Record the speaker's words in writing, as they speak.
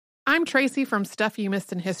I'm Tracy from Stuff You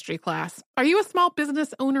Missed in History class. Are you a small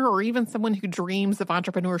business owner or even someone who dreams of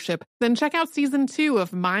entrepreneurship? Then check out Season 2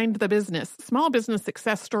 of Mind the Business, small business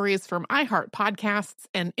success stories from iHeart Podcasts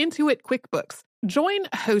and Intuit QuickBooks. Join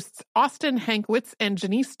hosts Austin Hankwitz and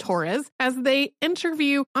Janice Torres as they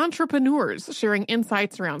interview entrepreneurs sharing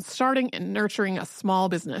insights around starting and nurturing a small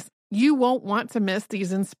business. You won't want to miss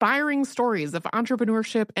these inspiring stories of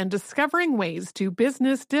entrepreneurship and discovering ways to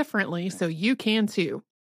business differently so you can too.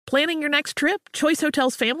 Planning your next trip? Choice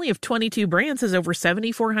Hotels' family of 22 brands has over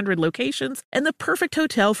 7,400 locations and the perfect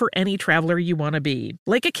hotel for any traveler you want to be.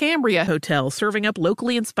 Like a Cambria Hotel, serving up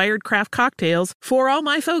locally inspired craft cocktails for all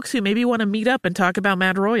my folks who maybe want to meet up and talk about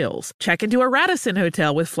Mad Royals. Check into a Radisson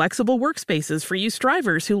Hotel with flexible workspaces for you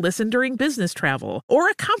strivers who listen during business travel. Or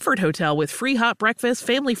a Comfort Hotel with free hot breakfast,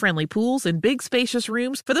 family-friendly pools, and big spacious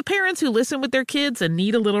rooms for the parents who listen with their kids and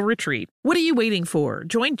need a little retreat. What are you waiting for?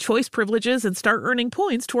 Join Choice Privileges and start earning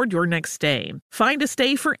points toward your next stay. Find a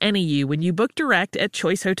stay for any you when you book direct at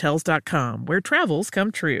choicehotels.com, where travels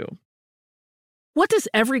come true. What does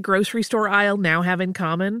every grocery store aisle now have in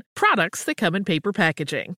common? Products that come in paper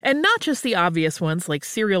packaging. And not just the obvious ones like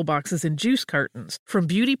cereal boxes and juice cartons. From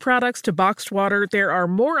beauty products to boxed water, there are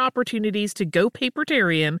more opportunities to go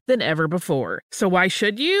papertarian than ever before. So why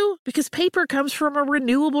should you? Because paper comes from a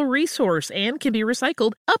renewable resource and can be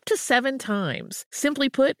recycled up to 7 times. Simply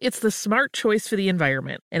put, it's the smart choice for the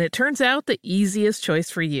environment. And it turns out the easiest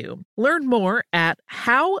choice for you. Learn more at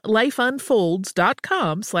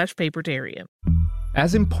howlifeunfolds.com/papertarian.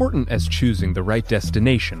 As important as choosing the right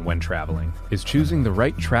destination when traveling is choosing the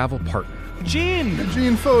right travel partner. Gene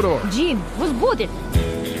Fodor. Gene, was good.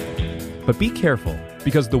 But be careful,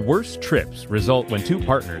 because the worst trips result when 2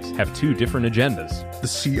 partners have 2 different agendas. The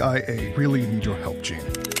CIA really need your help, Gene.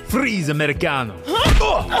 Freeze, Americano.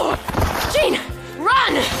 Gene,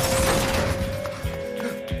 run!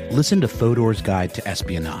 Listen to Fodor's Guide to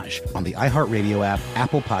Espionage on the iHeartRadio app,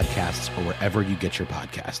 Apple Podcasts, or wherever you get your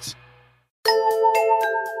podcasts.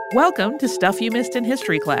 Welcome to Stuff You Missed in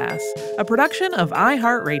History class, a production of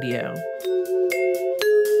iHeartRadio.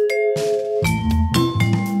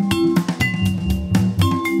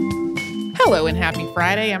 Hello and happy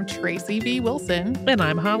Friday. I'm Tracy V. Wilson. And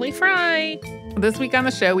I'm Holly Fry. This week on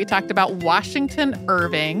the show, we talked about Washington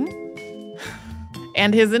Irving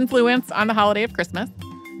and his influence on the holiday of Christmas.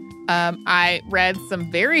 I read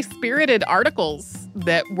some very spirited articles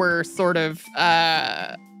that were sort of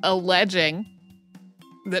alleging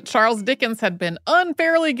that Charles Dickens had been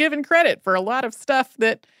unfairly given credit for a lot of stuff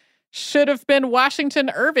that should have been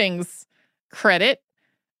Washington Irving's credit.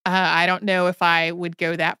 I don't know if I would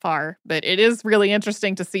go that far, but it is really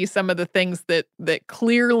interesting to see some of the things that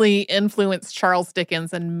clearly influenced Charles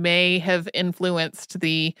Dickens and may have influenced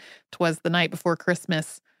the "'Twas the Night Before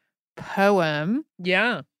Christmas" poem.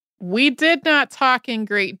 Yeah. We did not talk in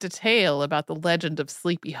great detail about the legend of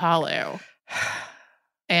Sleepy Hollow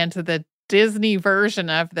and the Disney version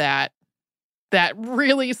of that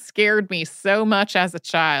really scared me so much as a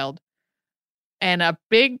child. And a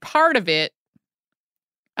big part of it,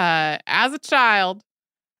 as a child,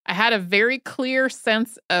 I had a very clear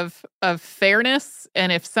sense of fairness.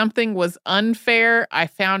 And if something was unfair, I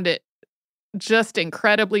found it just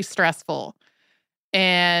incredibly stressful.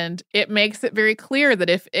 And it makes it very clear that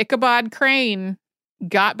if Ichabod Crane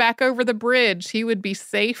got back over the bridge, he would be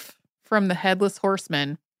safe from the Headless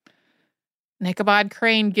Horseman. Ichabod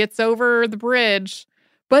Crane gets over the bridge,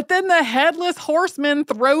 but then the Headless Horseman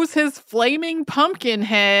throws his flaming pumpkin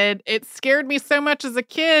head. It scared me so much as a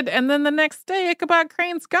kid. And then the next day, Ichabod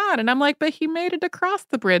Crane's gone. And I'm like, but he made it across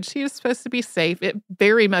the bridge. He was supposed to be safe. It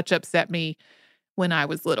very much upset me when I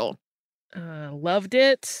was little. Loved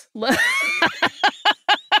it.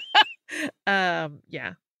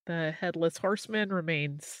 Yeah, the Headless Horseman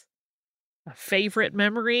remains a favorite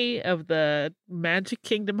memory of the Magic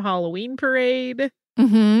Kingdom Halloween parade.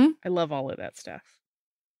 Mm-hmm. I love all of that stuff.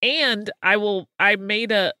 And I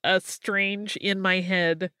made a strange in my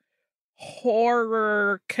head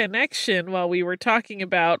horror connection while we were talking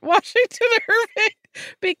about Washington Irving.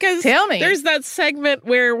 Because Tell me. There's that segment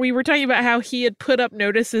where we were talking about how he had put up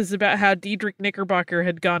notices about how Diedrich Knickerbocker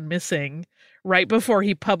had gone missing right before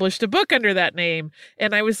he published a book under that name.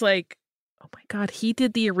 And I was like, oh my God, he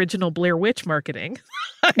did the original Blair Witch marketing.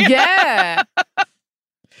 Yeah.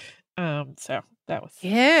 So that was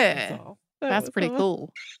That's pretty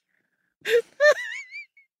cool.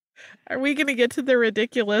 Are we going to get to the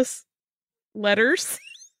ridiculous letters?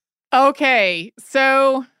 Okay,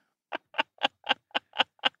 so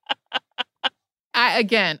I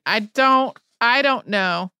don't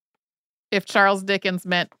know if Charles Dickens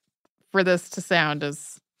meant for this to sound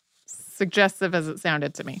as suggestive as it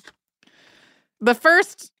sounded to me. The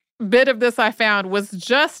first bit of this I found was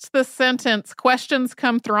just the sentence, questions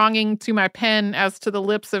come thronging to my pen as to the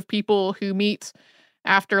lips of people who meet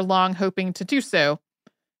after long hoping to do so.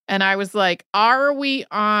 And I was like, are we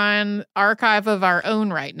on Archive of Our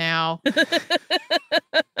Own right now?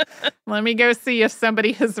 Let me go see if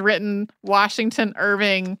somebody has written Washington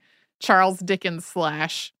Irving, Charles Dickens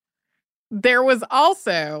 / There was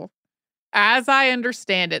also, as I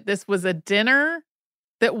understand it, this was a dinner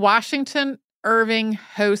that Washington Irving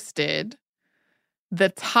hosted. The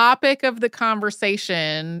topic of the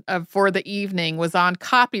conversation for the evening was on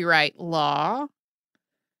copyright law.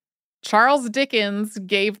 Charles Dickens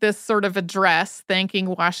gave this sort of address thanking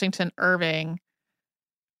Washington Irving.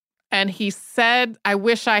 And he said, I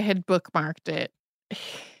wish I had bookmarked it.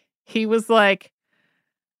 He was like,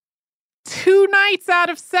 2 nights out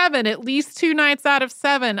of 7, at least 2 nights out of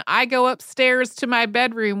 7, I go upstairs to my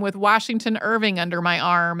bedroom with Washington Irving under my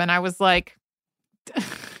arm. And I was like,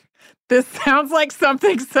 this sounds like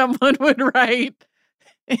something someone would write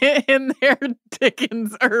in their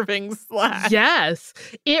Dickens Irving / Yes.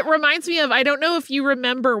 It reminds me of, I don't know if you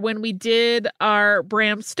remember when we did our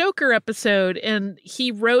Bram Stoker episode and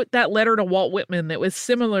he wrote that letter to Walt Whitman that was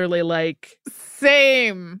similarly like...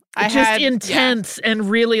 Same. Intense and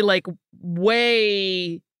really like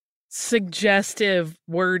way suggestive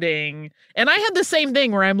wording. And I had the same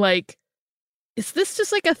thing where I'm like, is this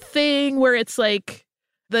just like a thing where it's like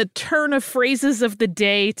the turn of phrases of the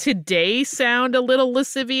day today sound a little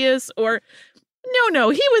lascivious? Or no,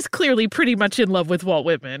 he was clearly pretty much in love with Walt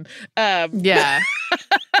Whitman. Yeah.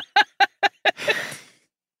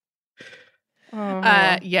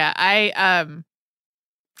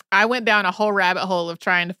 I went down a whole rabbit hole of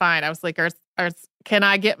trying to find. I was like, can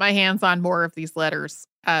I get my hands on more of these letters?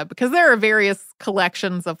 Because there are various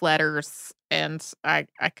collections of letters, and I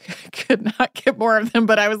could not get more of them.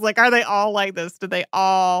 But I was like, are they all like this? Do they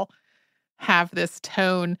all have this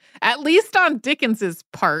tone? At least on Dickens's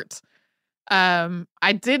part.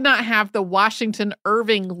 I did not have the Washington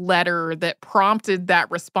Irving letter that prompted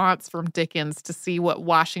that response from Dickens to see what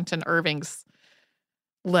Washington Irving's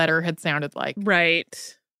letter had sounded like.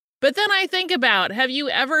 Right. But then I think about, have you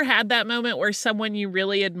ever had that moment where someone you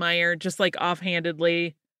really admire just like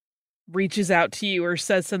offhandedly reaches out to you or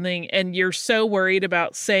says something and you're so worried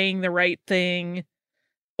about saying the right thing,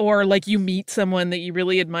 or like you meet someone that you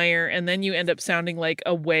really admire and then you end up sounding like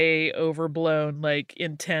a way overblown, like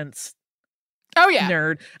intense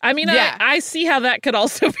nerd. I mean, yeah. I see how that could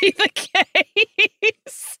also be the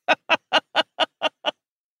case.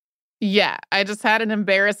 Yeah, I just had an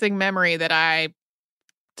embarrassing memory that I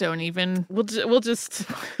don't even. We'll just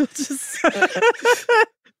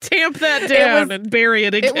tamp that down and bury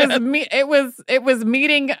it again. It was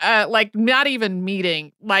meeting, like not even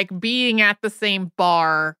meeting, like being at the same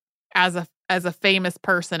bar as a famous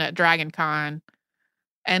person at Dragon Con,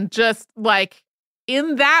 and just like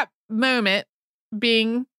in that moment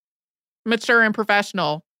being mature and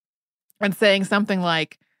professional and saying something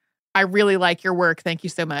like, I really like your work. Thank you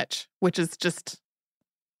so much. Which is just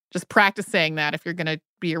practice saying that if you're going to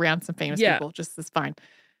be around some famous people, just is fine.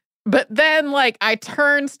 But then like I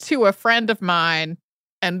turned to a friend of mine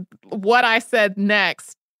and what I said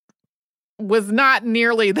next was not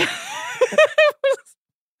nearly that.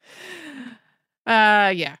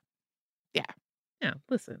 Yeah.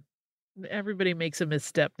 Listen, everybody makes a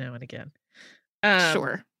misstep now and again.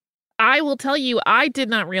 Sure. I will tell you, I did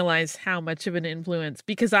not realize how much of an influence,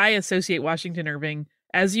 because I associate Washington Irving,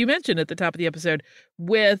 as you mentioned at the top of the episode,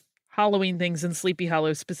 with Halloween things and Sleepy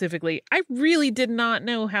Hollow specifically. I really did not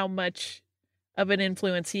know how much of an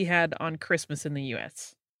influence he had on Christmas in the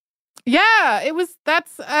U.S. Yeah,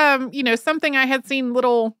 that's something I had seen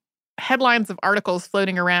little headlines of articles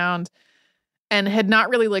floating around and had not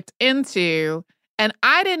really looked into. And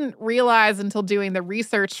I didn't realize until doing the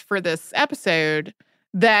research for this episode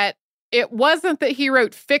that it wasn't that he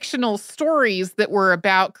wrote fictional stories that were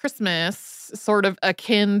about Christmas, sort of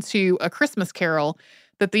akin to A Christmas Carol,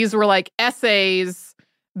 that these were like essays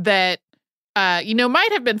that,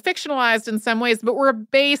 might have been fictionalized in some ways, but were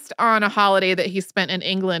based on a holiday that he spent in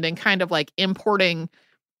England and kind of like importing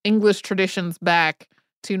English traditions back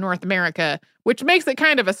to North America, which makes it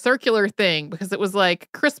kind of a circular thing because it was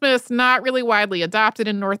like Christmas, not really widely adopted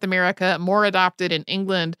in North America, more adopted in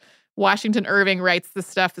England. Washington Irving writes the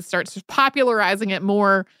stuff that starts popularizing it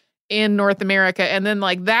more in North America. And then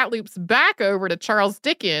like that loops back over to Charles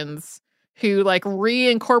Dickens, who like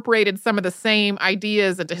reincorporated some of the same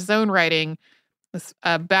ideas into his own writing, this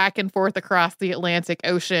back and forth across the Atlantic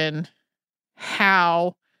Ocean,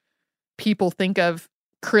 how people think of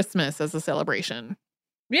Christmas as a celebration.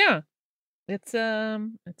 Yeah.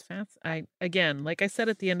 It's fast. Again, like I said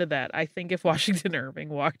at the end of that, I think if Washington Irving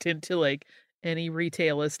walked into like any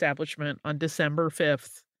retail establishment on December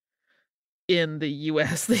 5th in the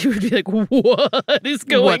US, they would be like, what is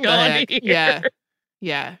going on here? Yeah.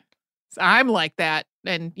 Yeah. So I'm like that.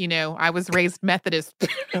 And, I was raised Methodist.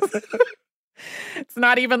 It's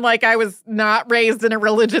not even like I was not raised in a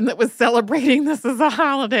religion that was celebrating this as a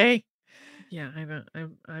holiday. Yeah,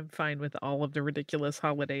 I'm fine with all of the ridiculous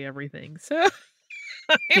holiday everything. So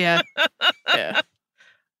yeah.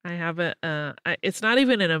 I have it's not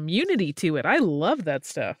even an immunity to it. I love that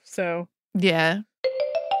stuff. So yeah.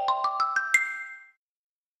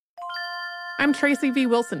 I'm Tracy V.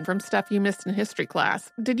 Wilson from Stuff You Missed in History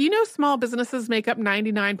Class. Did you know small businesses make up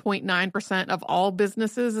 99.9% of all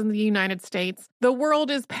businesses in the United States? The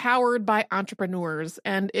world is powered by entrepreneurs,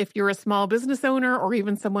 and if you're a small business owner or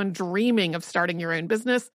even someone dreaming of starting your own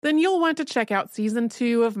business, then you'll want to check out Season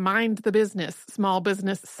 2 of Mind the Business, Small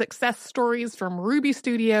Business Success Stories from Ruby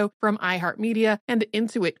Studio, from iHeartMedia, and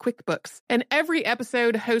Intuit QuickBooks. And every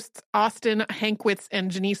episode, hosts Austin Hankwitz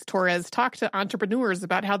and Janice Torres talk to entrepreneurs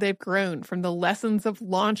about how they've grown from the lessons of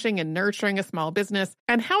launching and nurturing a small business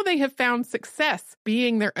and how they have found success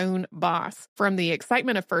being their own boss. From the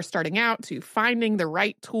excitement of first starting out to finding the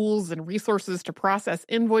right tools and resources to process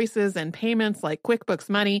invoices and payments like QuickBooks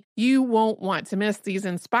Money, you won't want to miss these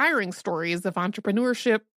inspiring stories of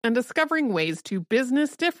entrepreneurship and discovering ways to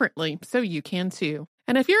business differently so you can too.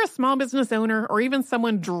 And if you're a small business owner or even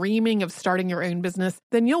someone dreaming of starting your own business,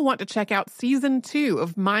 then you'll want to check out Season 2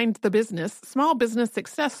 of Mind the Business, Small Business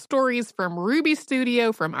Success Stories from Ruby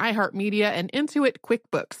Studio, from iHeartMedia, and Intuit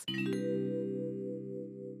QuickBooks.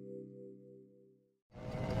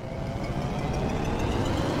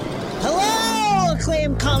 Hello,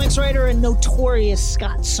 acclaimed comics writer and notorious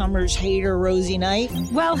Scott Summers hater, Rosie Knight.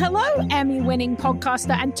 Well, hello, Emmy-winning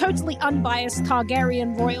podcaster and totally unbiased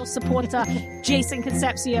Targaryen royal supporter, Jason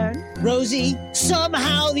Concepcion. Rosie,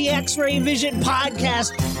 somehow the X-Ray Vision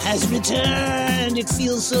podcast has returned. It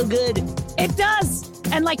feels so good. It does.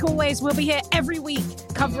 And like always, we'll be here every week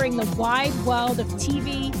covering the wide world of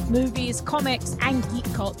TV, movies, comics, and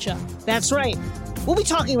geek culture. That's right. We'll be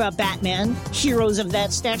talking about Batman, heroes of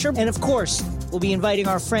that stature, and of course, we'll be inviting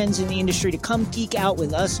our friends in the industry to come geek out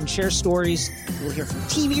with us and share stories. We'll hear from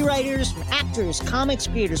TV writers, from actors, comics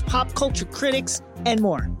creators, pop culture critics, and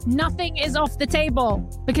more. Nothing is off the table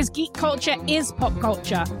because geek culture is pop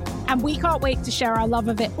culture, and we can't wait to share our love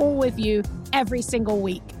of it all with you every single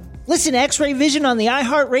week. Listen to X-Ray Vision on the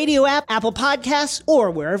iHeartRadio app, Apple Podcasts,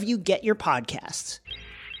 or wherever you get your podcasts.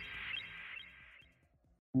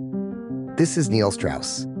 This is Neil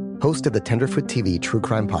Strauss, host of the Tenderfoot TV true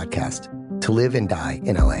crime podcast, To Live and Die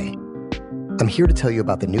in LA. I'm here to tell you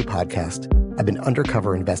about the new podcast I've been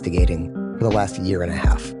undercover investigating for the last year and a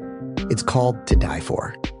half. It's called To Die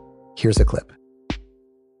For. Here's a clip.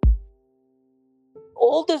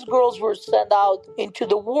 All these girls were sent out into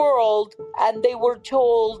the world and they were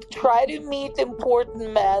told, try to meet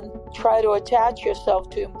important men, try to attach yourself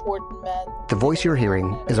to important men. The voice you're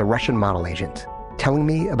hearing is a Russian model agent telling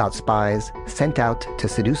me about spies sent out to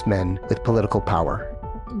seduce men with political power.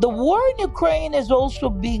 The war in Ukraine is also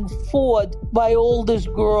being fought by all these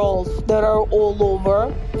girls that are all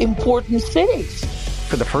over important cities.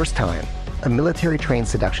 For the first time, a military-trained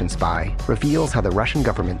seduction spy reveals how the Russian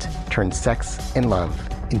government turned sex and love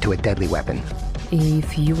into a deadly weapon.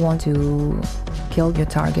 If you want to kill your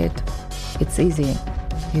target, it's easy.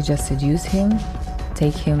 You just seduce him,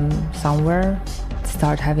 take him somewhere,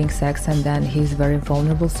 start having sex, and then he's very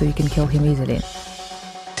vulnerable, so you can kill him easily.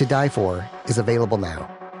 To Die For is available now.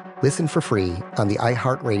 Listen for free on the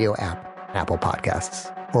iHeartRadio app, Apple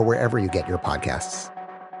Podcasts, or wherever you get your podcasts.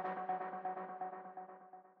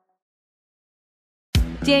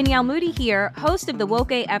 Danielle Moody here, host of the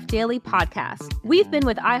Woke AF Daily podcast. We've been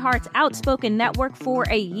with iHeart's Outspoken Network for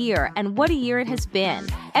a year, and what a year it has been.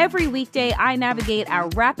 Every weekday, I navigate our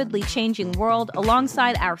rapidly changing world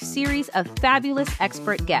alongside our series of fabulous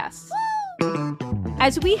expert guests.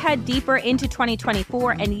 As we head deeper into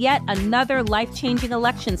 2024 and yet another life-changing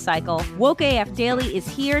election cycle, Woke AF Daily is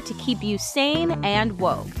here to keep you sane and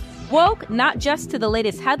woke. Woke not just to the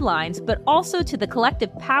latest headlines, but also to the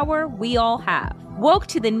collective power we all have. Woke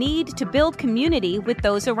to the need to build community with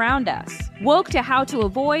those around us. Woke to how to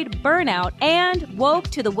avoid burnout, and woke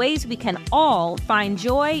to the ways we can all find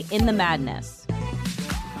joy in the madness.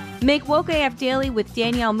 Make Woke AF Daily with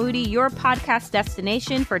Danielle Moody your podcast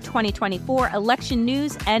destination for 2024 election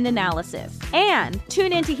news and analysis. And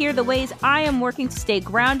tune in to hear the ways I am working to stay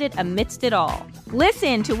grounded amidst it all.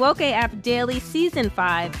 Listen to Woke AF Daily Season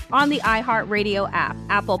 5 on the iHeartRadio app,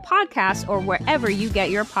 Apple Podcasts, or wherever you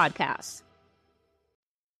get your podcasts.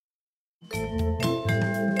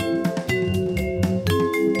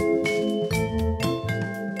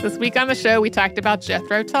 This week on the show, we talked about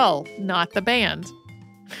Jethro Tull, not the band.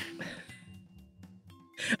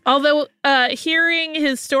 Although hearing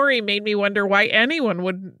his story made me wonder why anyone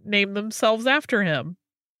would name themselves after him.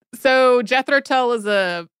 So Jethro Tull is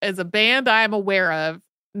a band I'm aware of,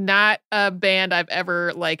 not a band I've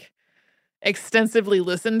ever extensively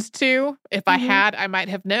listened to. If I had, I might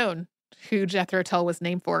have known who Jethro Tull was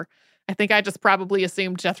named for. I think I just probably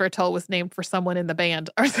assumed Jethro Tull was named for someone in the band.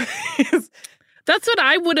 That's what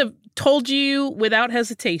I would have told you without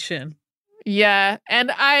hesitation. Yeah, and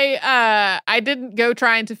I didn't go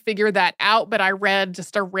trying to figure that out, but I read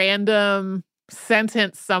just a random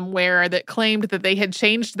sentence somewhere that claimed that they had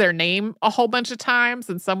changed their name a whole bunch of times,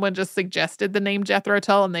 and someone just suggested the name Jethro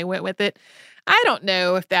Tull, and they went with it. I don't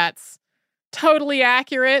know if that's totally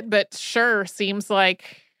accurate, but sure, seems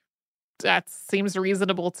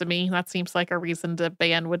reasonable to me. That seems like a reason the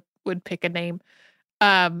band would pick a name.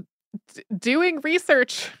 Doing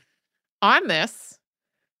research on this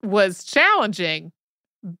was challenging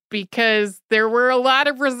because there were a lot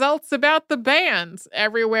of results about the band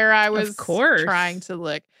everywhere I was trying to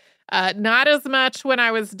look. Not as much when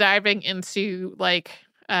I was diving into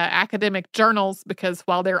academic journals, because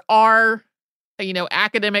while there are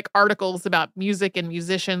academic articles about music and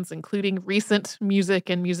musicians, including recent music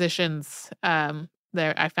and musicians,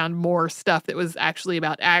 there I found more stuff that was actually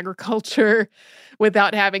about agriculture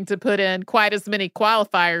without having to put in quite as many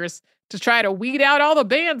qualifiers to try to weed out all the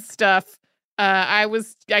band stuff.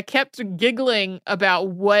 I kept giggling about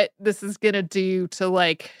what this is going to do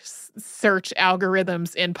to search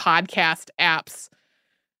algorithms in podcast apps.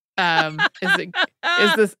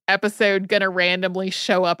 Is this episode going to randomly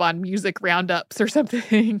show up on music roundups or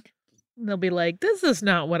something? They'll be like, this is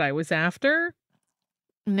not what I was after.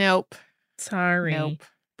 Nope. Sorry. Nope.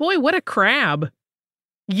 Boy, what a crab.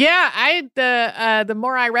 Yeah, the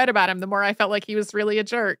more I read about him, the more I felt like he was really a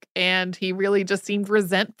jerk, and he really just seemed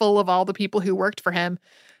resentful of all the people who worked for him.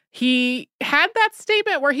 He had that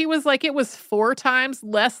statement where he was like, it was 4 times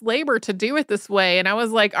less labor to do it this way. And I was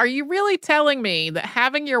like, are you really telling me that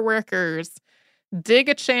having your workers dig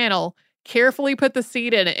a channel, carefully put the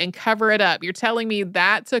seed in it, and cover it up, you're telling me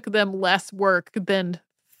that took them less work than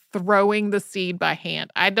throwing the seed by hand?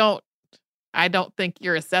 I don't think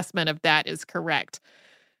your assessment of that is correct.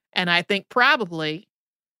 And I think probably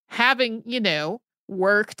having,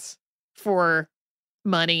 worked for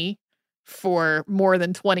money for more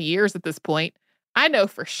than 20 years at this point, I know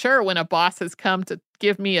for sure when a boss has come to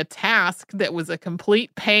give me a task that was a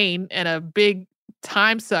complete pain and a big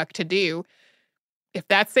time suck to do, if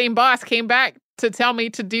that same boss came back to tell me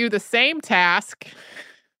to do the same task,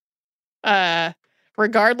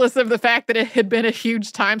 regardless of the fact that it had been a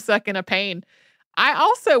huge time suck and a pain, I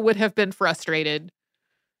also would have been frustrated.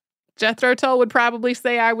 Jethro Tull would probably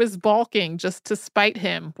say I was balking just to spite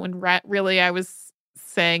him, when really I was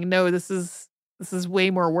saying, no, this is way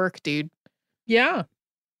more work, dude. Yeah.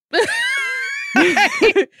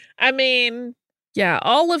 I mean, yeah,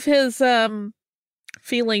 all of his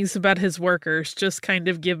feelings about his workers just kind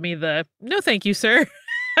of give me the no thank you, sir.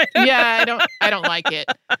 Yeah, I don't like it.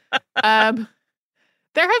 There have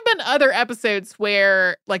been other episodes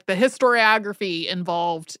where the historiography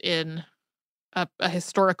involved in a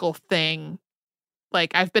historical thing,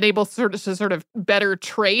 I've been able to sort of better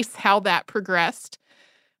trace how that progressed.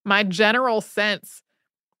 My general sense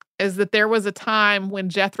is that there was a time when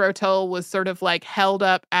Jethro Tull was sort of held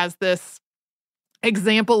up as this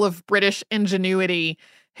example of British ingenuity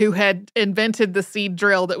who had invented the seed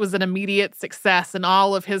drill that was an immediate success, and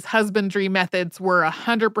all of his husbandry methods were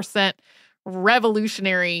 100%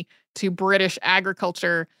 revolutionary to British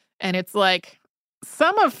agriculture. And it's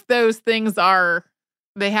some of those things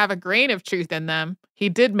they have a grain of truth in them. He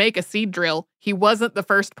did make a seed drill. He wasn't the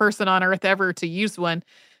first person on Earth ever to use one.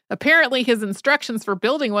 Apparently, his instructions for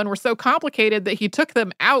building one were so complicated that he took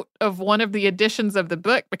them out of one of the editions of the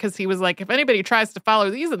book, because he was like, if anybody tries to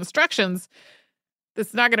follow these instructions,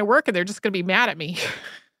 it's not going to work and they're just going to be mad at me.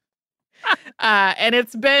 And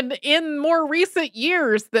it's been in more recent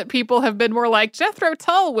years that people have been more like, Jethro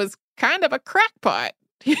Tull was kind of a crackpot.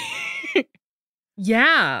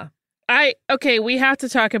 Yeah. We have to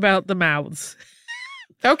talk about the mouths.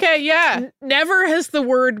 Okay, yeah. Never has the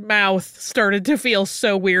word mouth started to feel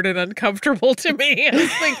so weird and uncomfortable to me. I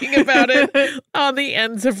was thinking about it on the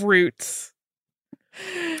ends of roots.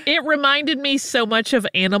 It reminded me so much of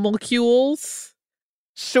Animalcules.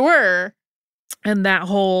 Sure. And that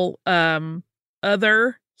whole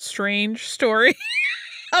other strange story.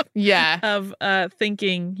 Of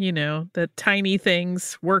thinking, that tiny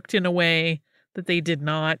things worked in a way that they did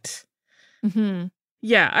not. Mm-hmm.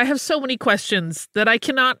 Yeah, I have so many questions that I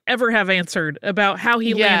cannot ever have answered about how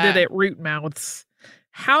he landed at root mouths.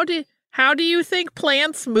 How do you think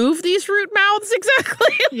plants move these root mouths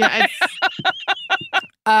exactly? Yeah.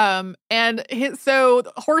 So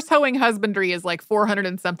Horse Hoeing Husbandry is like 400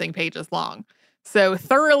 and something pages long. So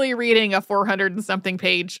thoroughly reading a 400 and something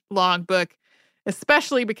page long book,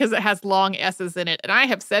 especially because it has long S's in it. And I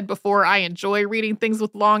have said before, I enjoy reading things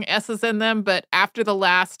with long S's in them. But after the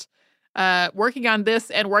last working on this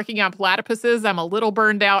and working on platypuses, I'm a little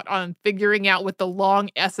burned out on figuring out what the long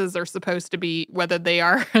S's are supposed to be, whether they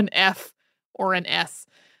are an F or an S.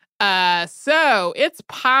 So it's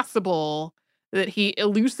possible that he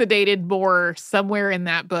elucidated more somewhere in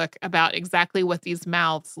that book about exactly what these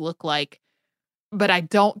mouths look like. But I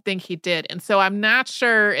don't think he did. And so I'm not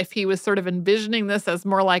sure if he was sort of envisioning this as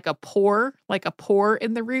more like a pore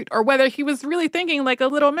in the root, or whether he was really thinking like a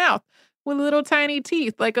little mouth with little tiny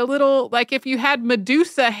teeth, like if you had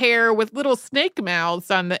Medusa hair with little snake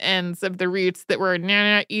mouths on the ends of the roots that were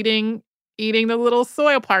eating the little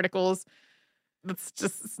soil particles.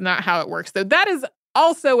 It's not how it works. So that is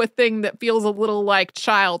also a thing that feels a little like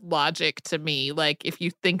child logic to me. Like if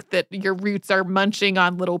you think that your roots are munching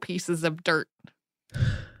on little pieces of dirt.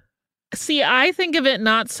 See, I think of it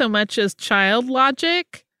not so much as child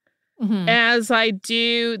logic as I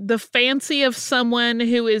do the fancy of someone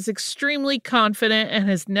who is extremely confident and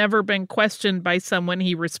has never been questioned by someone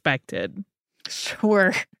he respected.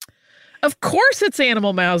 Sure. Of course it's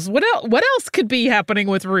animal mouths. What else could be happening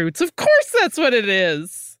with roots? Of course that's what it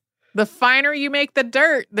is. The finer you make the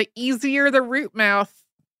dirt, the easier the root mouth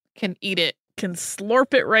can eat it. Can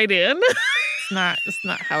slurp it right in. It's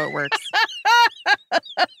not how it works.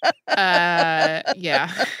 Yeah.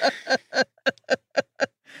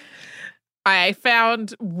 I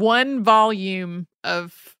found one volume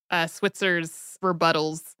of Switzer's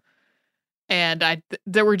rebuttals, and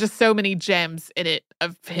there were just so many gems in it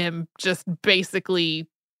of him just basically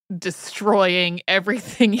destroying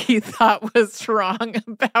everything he thought was wrong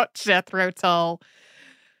about Jethro Tull.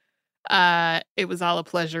 It was all a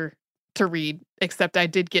pleasure to read, except I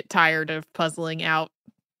did get tired of puzzling out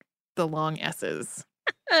the long S's.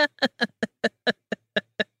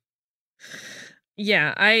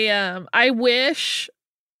 Yeah, I wish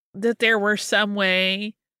that there were some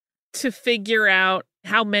way to figure out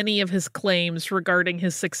how many of his claims regarding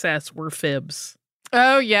his success were fibs.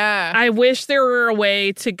 Oh, yeah. I wish there were a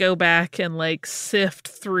way to go back and like sift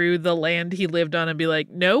through the land he lived on and be like,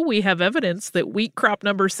 no, we have evidence that wheat crop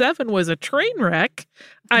number 7 was a train wreck.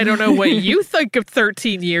 I don't know what you think of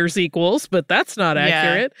 13 years equals, but that's not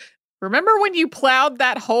accurate. Remember when you plowed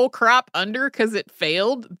that whole crop under because it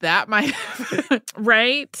failed? That might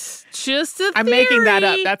right? Just a I'm theory. making that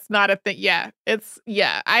up. That's not a thing.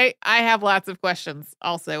 I have lots of questions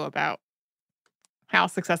also about how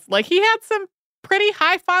successful. Like he had some pretty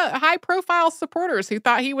high profile supporters who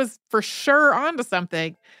thought he was for sure onto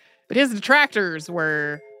something, but his detractors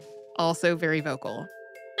were also very vocal.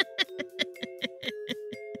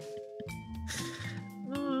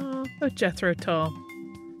 Oh, Jethro Tull.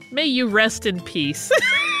 May you rest in peace.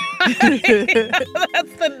 That's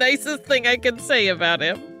the nicest thing I can say about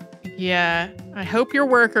him. Yeah. I hope your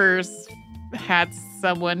workers had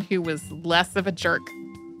someone who was less of a jerk.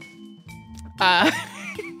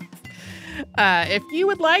 If you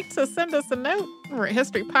would like to send us a note, we're at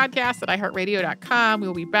historypodcast@iheartradio.com.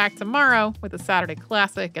 We'll be back tomorrow with a Saturday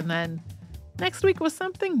classic, and then next week with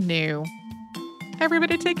something new.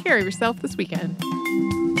 Everybody take care of yourself this weekend.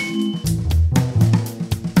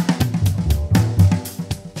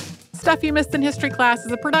 Stuff You Missed in History Class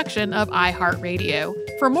is a production of iHeartRadio.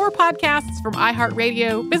 For more podcasts from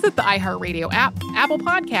iHeartRadio, visit the iHeartRadio app, Apple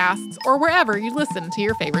Podcasts, or wherever you listen to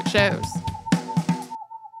your favorite shows.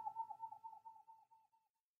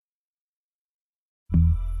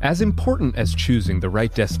 As important as choosing the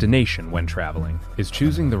right destination when traveling is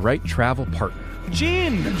choosing the right travel partner.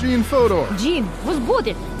 Gene Fodor. Gene was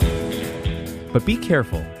good. But be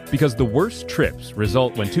careful, because the worst trips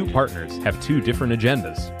result when two partners have two different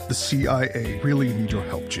agendas. The CIA really need your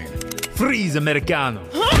help, Gene. Freeze, Americano!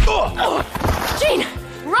 Gene,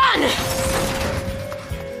 run!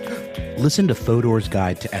 Listen to Fodor's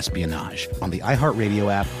Guide to Espionage on the iHeartRadio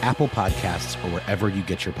app, Apple Podcasts, or wherever you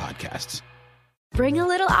get your podcasts. Bring a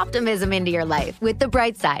little optimism into your life with The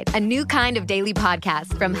Bright Side, a new kind of daily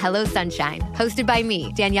podcast from Hello Sunshine, hosted by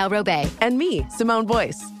me, Danielle Robay. And me, Simone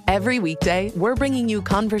Boyce. Every weekday, we're bringing you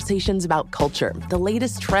conversations about culture, the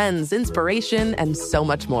latest trends, inspiration, and so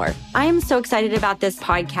much more. I am so excited about this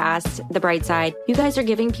podcast, The Bright Side. You guys are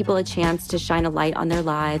giving people a chance to shine a light on their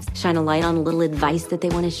lives, shine a light on a little advice that they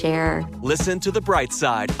want to share. Listen to The Bright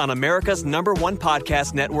Side on America's #1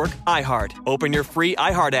 podcast network, iHeart. Open your free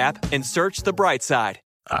iHeart app and search The Bright Side.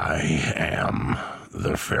 I am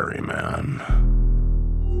the ferryman.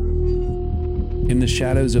 In the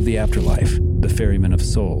shadows of the afterlife, the Ferryman of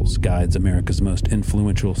Souls guides America's most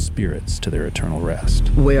influential spirits to their eternal rest.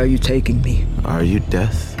 Where are you taking me? Are you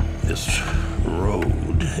death? This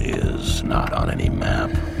road is not on any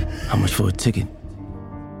map. How much for a ticket?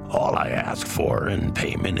 All I ask for in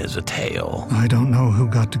payment is a tale. I don't know who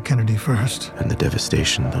got to Kennedy first. And the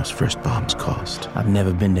devastation those first bombs caused. I've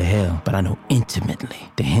never been to hell, but I know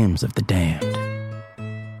intimately the hymns of the damned.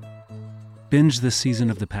 Binge this season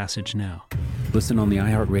of The Passage now. Listen on the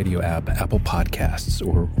iHeartRadio app, Apple Podcasts,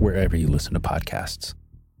 or wherever you listen to podcasts.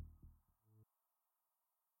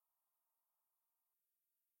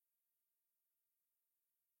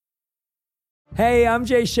 Hey, I'm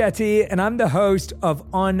Jay Shetty, and I'm the host of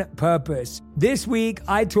On Purpose. This week,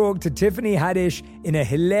 I talked to Tiffany Haddish in a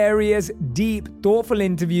hilarious, deep, thoughtful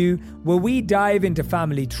interview where we dive into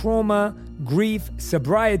family trauma, grief,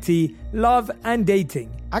 sobriety, love, and dating.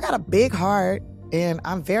 I got a big heart, and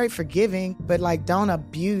I'm very forgiving, but don't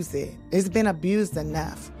abuse it. It's been abused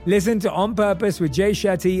enough. Listen to On Purpose with Jay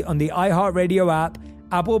Shetty on the iHeartRadio app,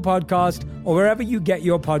 Apple Podcast, or wherever you get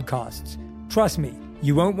your podcasts. Trust me,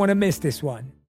 you won't want to miss this one.